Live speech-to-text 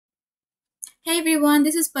Hey everyone,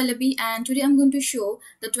 this is Pallavi and today I'm going to show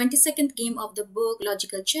the 22nd game of the book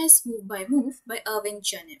Logical Chess Move by Move by Irving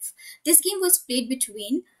Chernev. This game was played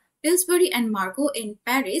between Pillsbury and Margot in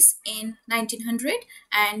Paris in 1900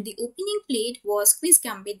 and the opening played was Queen's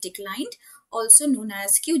Gambit Declined, also known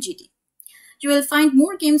as QGD. You will find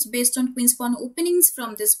more games based on Queen's Pawn openings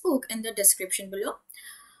from this book in the description below.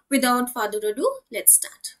 Without further ado, let's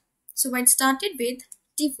start. So White started with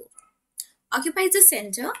d4. Occupies the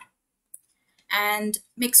center and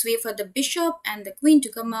makes way for the bishop and the queen to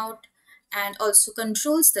come out, and also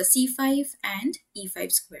controls the c5 and e5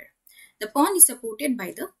 square. The pawn is supported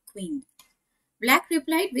by the queen. Black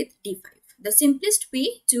replied with d5. The simplest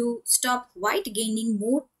way to stop white gaining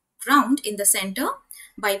more ground in the center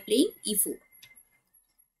by playing e4.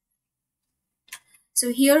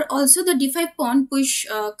 So here also the d5 pawn push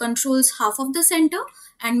controls half of the center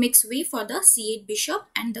and makes way for the c8 bishop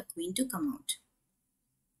and the queen to come out.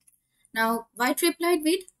 Now white replied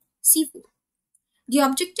with c4. The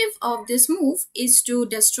objective of this move is to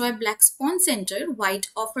destroy black's pawn center. White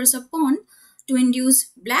offers a pawn to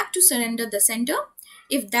induce black to surrender the center.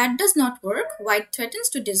 If that does not work, white threatens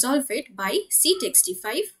to dissolve it by c takes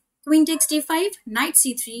d5, queen takes d5, knight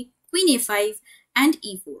c3, queen a5 and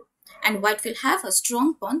e4. And white will have a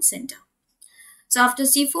strong pawn center. So after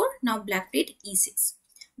c4, now black played e6.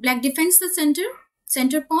 Black defends the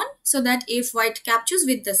center pawn so that if white captures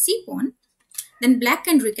with the c pawn, then black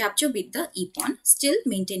can recapture with the e pawn, still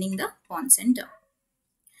maintaining the pawn center.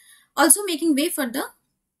 Also making way for the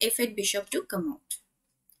f8 bishop to come out.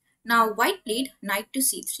 Now white played knight to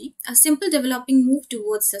c3, a simple developing move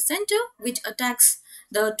towards the center which attacks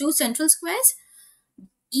the two central squares,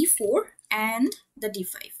 e4 and the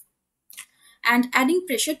d5, and adding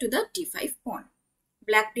pressure to the d5 pawn.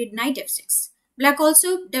 Black played knight f6. Black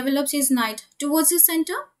also develops his knight towards the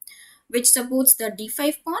center, which supports the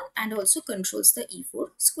d5 pawn and also controls the e4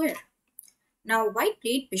 square. Now white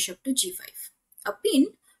played bishop to g5, a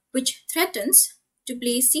pin which threatens to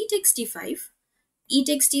play c takes d5, e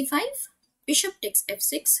takes d5, bishop takes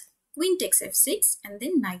f6, queen takes f6, and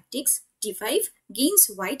then knight takes d5, gains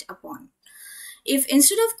white a pawn. If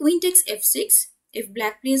instead of queen takes f6, if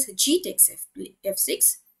black plays g takes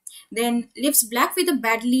f6, then leaves black with a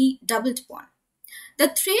badly doubled pawn. The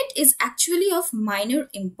threat is actually of minor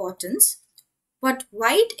importance. What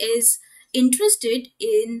white is interested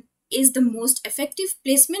in is the most effective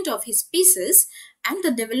placement of his pieces, and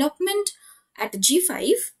the development at g5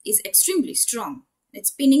 is extremely strong. It's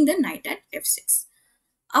pinning the knight at f6.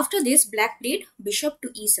 After this, black played bishop to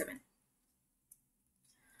e7.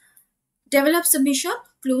 Develops the bishop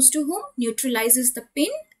close to home, neutralizes the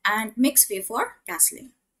pin and makes way for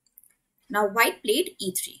castling. Now white played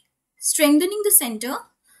e3. Strengthening the center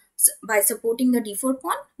by supporting the d4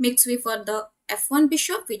 pawn, makes way for the f1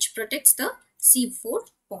 bishop which protects the c4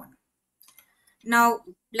 pawn. Now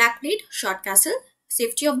black played short castle,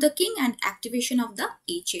 safety of the king and activation of the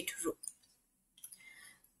h8 rook.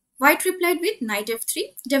 White replied with knight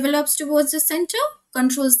f3, develops towards the center,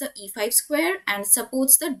 controls the e5 square and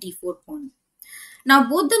supports the d4 pawn. Now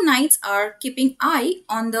both the knights are keeping eye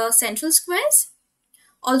on the central squares.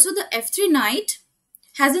 Also the f3 knight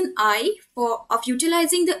has an eye of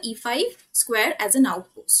utilizing the e5 square as an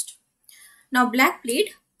outpost. Now black played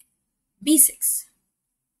b6.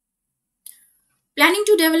 Planning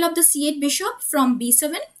to develop the c8 bishop from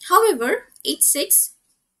b7, however, h6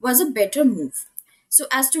 was a better move, so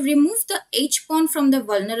as to remove the h pawn from the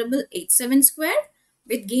vulnerable h7 square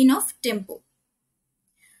with gain of tempo.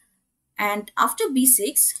 And after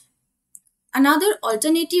b6, another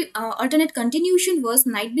alternate continuation was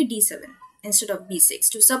knight b d7 instead of b6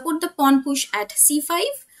 to support the pawn push at c5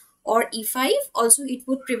 or e5. Also, it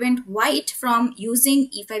would prevent white from using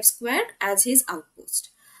e5 square as his outpost.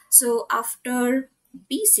 So after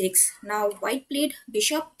b6, now white played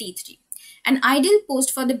bishop d3, an ideal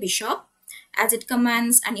post for the bishop as it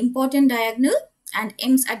commands an important diagonal and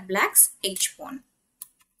aims at black's h pawn.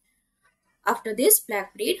 After this,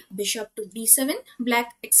 black played bishop to b7.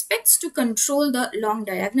 Black expects to control the long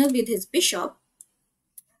diagonal with his bishop.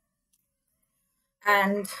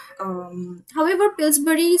 And however,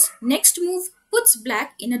 Pillsbury's next move puts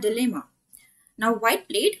black in a dilemma. Now white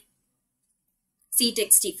played c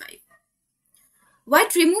takes d5.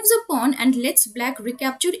 White removes a pawn and lets black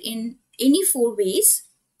recapture in any four ways.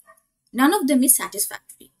 None of them is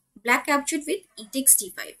satisfactory. Black captured with e takes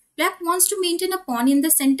d5. Black wants to maintain a pawn in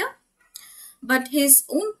the center, but his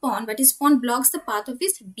pawn blocks the path of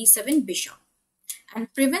his b7 bishop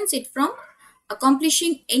and prevents it from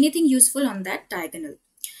accomplishing anything useful on that diagonal.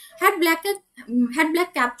 Had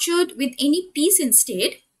black captured with any piece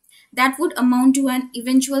instead, that would amount to an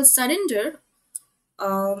eventual surrender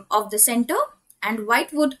of the center, and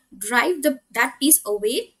white would drive that piece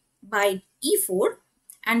away by e4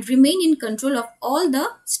 and remain in control of all the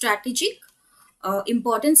strategic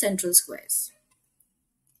important central squares.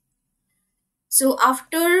 So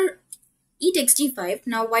after e takes d5,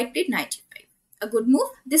 now white played knight e5. A good move.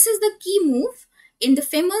 This is the key move in the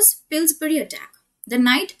famous Pillsbury attack. The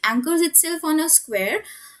knight anchors itself on a square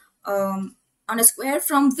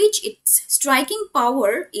from which its striking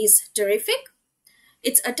power is terrific.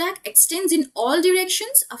 Its attack extends in all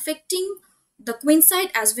directions, affecting the queen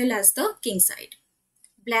side as well as the king side.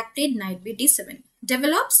 Black played knight b7,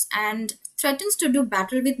 develops and threatens to do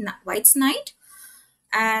battle with white's knight,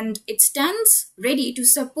 and it stands ready to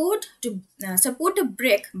support a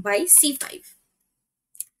break by c5.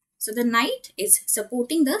 So the knight is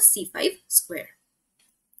supporting the c5 square.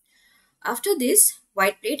 After this,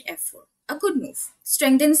 white played f4. A good move.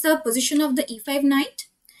 Strengthens the position of the e5 knight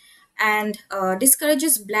and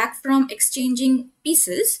discourages black from exchanging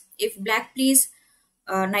pieces. If black plays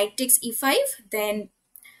knight takes e5, then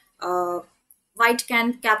white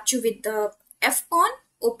can capture with the f pawn,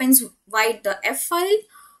 opens white the f file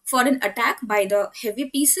for an attack by the heavy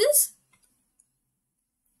pieces.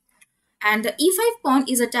 And the e5 pawn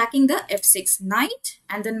is attacking the f6 knight,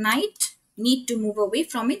 and the knight need to move away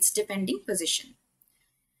from its defending position.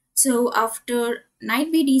 So after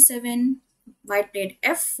knight b d7, white played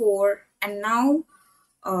f4, and now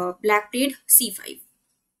black played c5.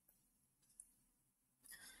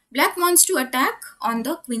 Black wants to attack on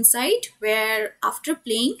the queen side, where after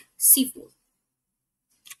playing c4.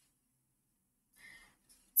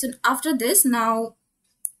 So after this, now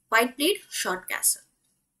white played short castle,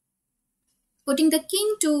 putting the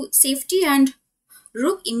king to safety and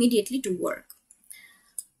rook immediately to work.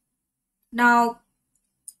 Now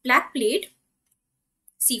black played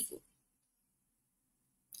c4.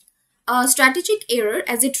 A strategic error,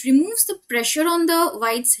 as it removes the pressure on the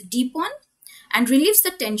white's d pawn and relieves the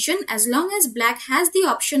tension as long as black has the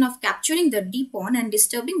option of capturing the d pawn and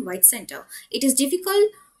disturbing white's center. It is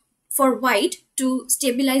difficult for white to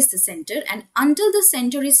stabilize the center, and until the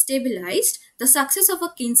center is stabilized, the success of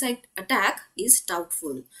a kingside attack is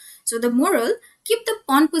doubtful. So the moral: keep the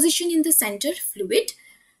pawn position in the center fluid,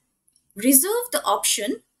 reserve the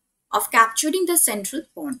option of capturing the central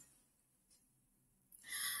pawn.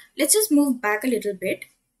 Let's just move back a little bit.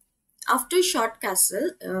 After short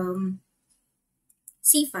castle,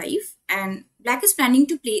 c5, and black is planning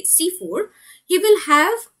to play c4, he will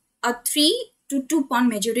have a 3-2 pawn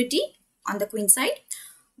majority on the queen side.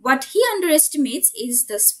 What he underestimates is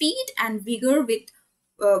the speed and vigor with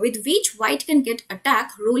which white can get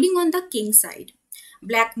attack rolling on the king side.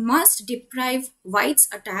 Black must deprive white's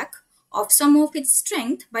attack of some of its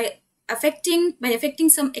strength by affecting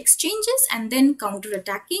some exchanges and then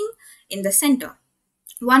counter-attacking in the center.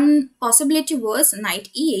 One possibility was knight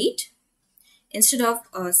e8 instead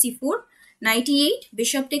of c4. Knight e8,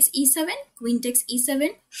 bishop takes e7, queen takes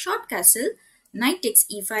e7, short castle, knight takes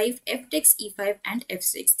e5, f takes e5, and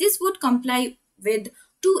f6. This would comply with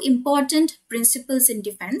two important principles in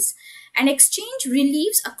defense. An exchange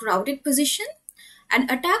relieves a crowded position. An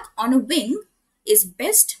attack on a wing is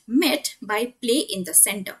best met by play in the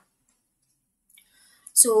center.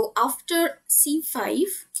 So after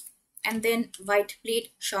c5, and then white played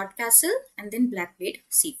short castle, and then black played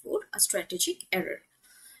c4, a strategic error.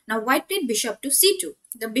 Now white played bishop to c2.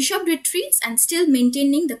 The bishop retreats and still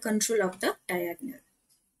maintaining the control of the diagonal.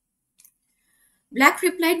 Black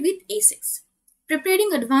replied with a6,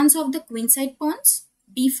 preparing advance of the queenside pawns,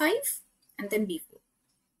 b5, and then b4.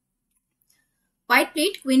 White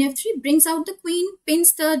played queen f3, brings out the queen,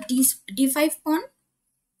 pins the d5 pawn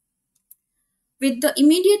with the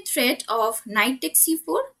immediate threat of knight takes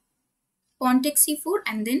c4, pawn takes c4,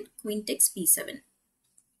 and then queen takes b7.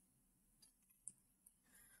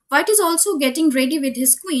 White is also getting ready with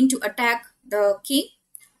his queen to attack the king,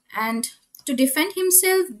 and to defend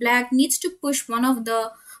himself, black needs to push one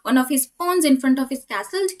of his pawns in front of his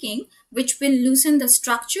castled king, which will loosen the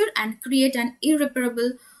structure and create an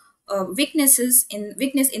irreparable weakness in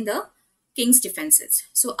the king's defenses.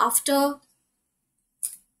 So after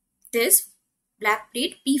this, black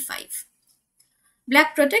played b5.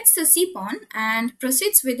 Black protects the c-pawn and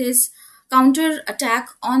proceeds with his counter attack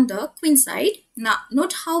on the queen side. Now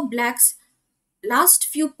note how black's last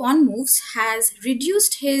few pawn moves has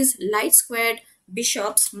reduced his light squared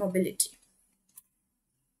bishop's mobility.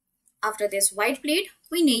 After this, white played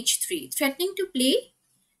queen h3, threatening to play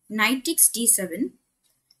knight takes d7,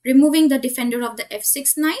 removing the defender of the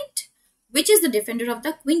f6 knight, which is the defender of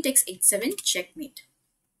the queen takes h7, checkmate.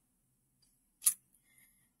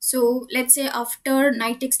 So let's say after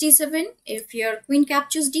knight takes d7, if your queen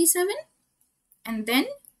captures d7, and then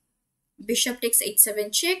bishop takes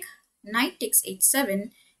h7 check, knight takes h7,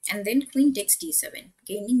 and then queen takes d7,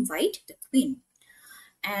 gaining white the queen.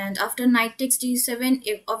 And after knight takes d7,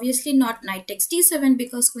 if obviously not knight takes d7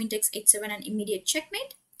 because queen takes h7 and immediate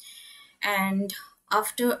checkmate. And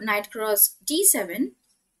after knight cross d7,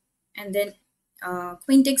 and then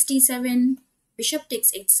queen takes d7, bishop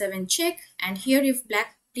takes h7 check, and here if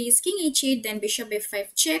black plays king h8, then bishop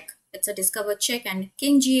f5 check, it's a discovered check, and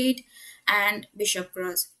king g8, and bishop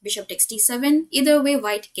takes d7. Either way,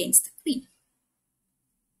 white gains the queen.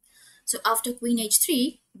 So after queen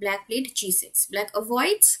h3, black played g6. Black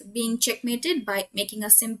avoids being checkmated by making a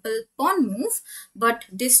simple pawn move, but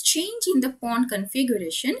this change in the pawn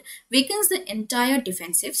configuration weakens the entire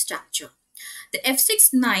defensive structure. The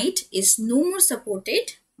f6 knight is no more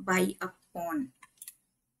supported by a pawn.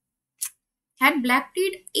 Had black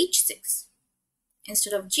played h6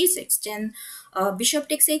 instead of g6, then bishop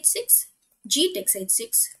takes h6, g takes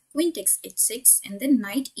h6, queen takes h6, and then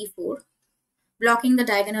knight e4, blocking the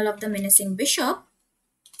diagonal of the menacing bishop.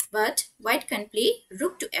 But white can play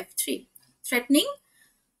rook to f3, threatening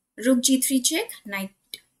rook g3 check, knight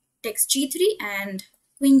takes g3, and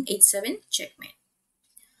queen h7 checkmate.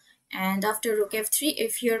 And after rook f3,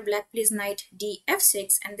 if here black plays knight d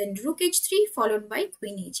f6, and then rook h3 followed by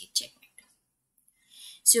queen h8 checkmate.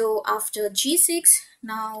 So after g6,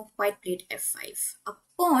 now white played f5. A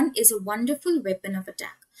pawn is a wonderful weapon of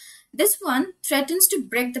attack. This one threatens to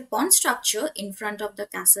break the pawn structure in front of the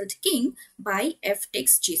castled king by f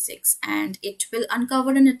takes g6, and it will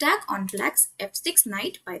uncover an attack on black's f6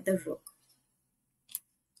 knight by the rook.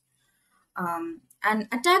 An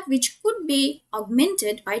attack which could be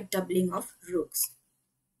augmented by doubling of rooks.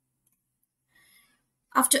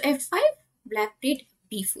 After f5, black played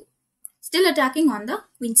b4, still attacking on the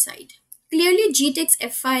queen side. Clearly, g takes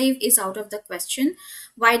f5 is out of the question.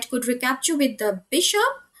 White could recapture with the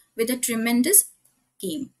bishop with a tremendous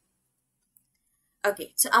game.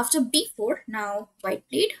 Okay, so after b4, now white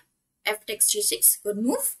played f takes g6, good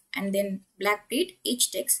move, and then black played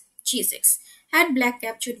h takes g6. Had black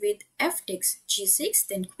captured with f takes g6,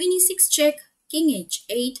 then queen e6 check, king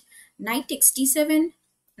h8, knight takes d7,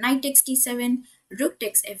 knight takes d7, rook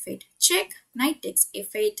takes f8 check, knight takes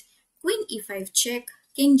f8, queen e5 check,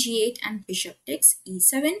 king g8, and bishop takes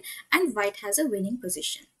e7, and white has a winning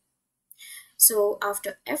position. So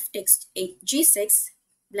after f takes g6,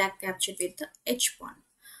 black captured with the h pawn.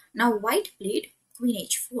 Now white played queen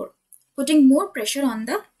h4, putting more pressure on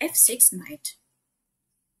the f6 knight.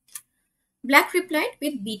 Black replied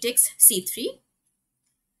with b takes c3.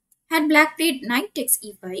 Had black played knight takes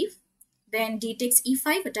e5, then d takes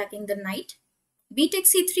e5 attacking the knight, b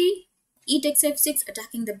takes c3, e takes f6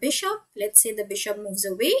 attacking the bishop. Let's say the bishop moves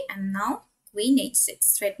away, and now queen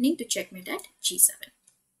h6 threatening to checkmate at g7.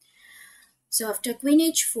 So after queen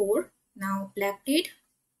h4, now black played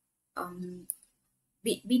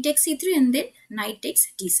b takes c3, and then knight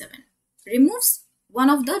takes d7. Removes one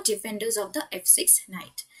of the defenders of the f6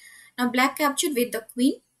 knight. Now black captured with the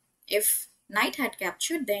queen. If knight had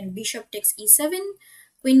captured, then bishop takes e7,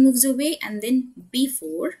 queen moves away, and then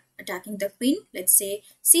b4 attacking the queen. Let's say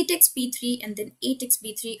c takes b3, and then a takes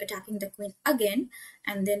b3 attacking the queen again.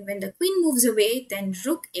 And then when the queen moves away, then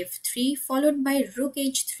rook f3 followed by rook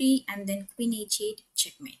h3, and then queen h8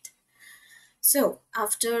 checkmate. So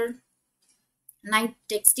after knight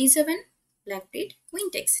takes d7, black played queen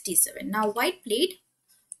takes d7. Now white played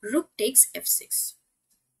rook takes f6.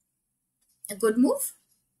 A good move.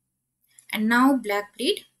 And now black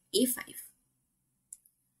played a5.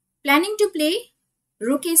 Planning to play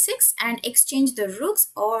rook a6 and exchange the rooks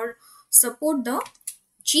or support the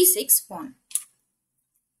g6 pawn.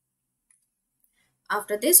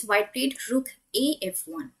 After this, white played rook a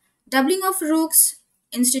f1. Doubling of rooks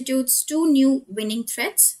institutes two new winning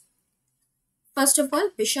threats. First of all,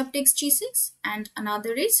 bishop takes g6, and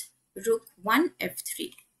another is rook 1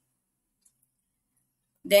 f3.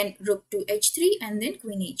 Then rook to h3, and then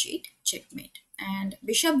queen h8 checkmate. And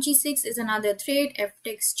bishop g6 is another threat. F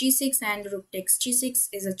takes g6 and rook takes g6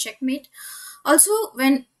 is a checkmate. Also,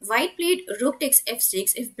 when white played rook takes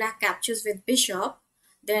f6, if black captures with bishop,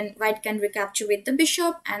 then white can recapture with the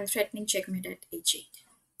bishop and threatening checkmate at h8.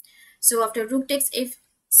 So after rook takes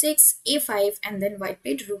f6, a5, and then white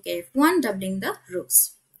played rook f1, doubling the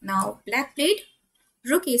rooks. Now black played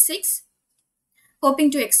rook a6,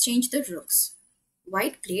 hoping to exchange the rooks.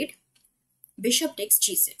 White played bishop takes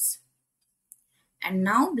g6. And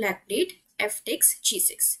now black played f takes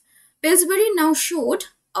g6. Pillsbury now showed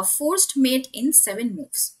a forced mate in 7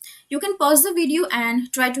 moves. You can pause the video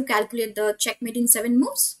and try to calculate the checkmate in 7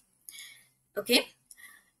 moves. Okay.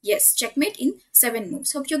 Yes, checkmate in 7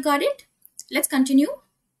 moves. Hope you got it. Let's continue.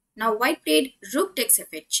 Now white played rook takes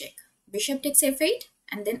f8 check. Bishop takes f8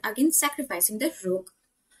 and then again sacrificing the rook.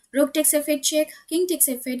 Rook takes f8 check, king takes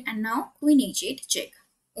f8 and now queen h8 check.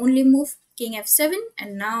 Only move king f7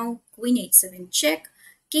 and now queen h7 check,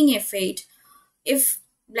 king f8. If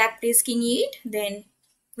black plays king e8 then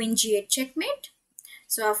queen g8 checkmate.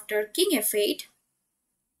 So after king f8,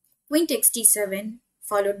 queen takes d7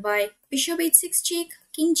 followed by bishop h6 check,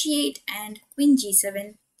 king g8 and queen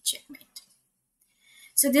g7 checkmate.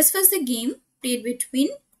 So this was the game played between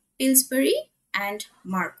Pillsbury and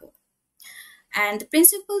Marco. And the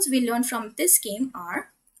principles we learned from this game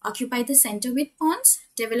are: occupy the center with pawns,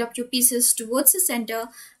 develop your pieces towards the center,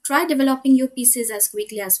 try developing your pieces as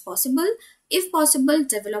quickly as possible. If possible,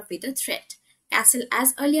 develop with a threat. Castle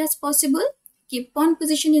as early as possible, keep pawn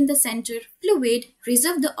position in the center fluid,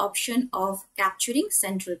 reserve the option of capturing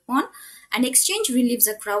central pawn. An exchange relieves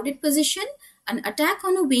a crowded position. An attack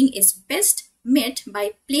on a wing is best met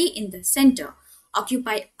by play in the center.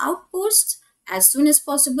 Occupy outposts as soon as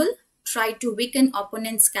possible. Try to weaken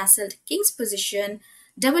opponent's castled king's position.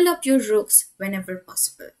 Develop your rooks whenever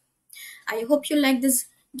possible. I hope you like this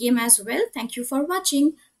game as well. Thank you for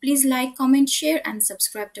watching. Please like, comment, share and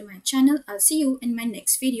subscribe to my channel. I'll see you in my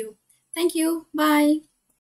next video. Thank you. Bye.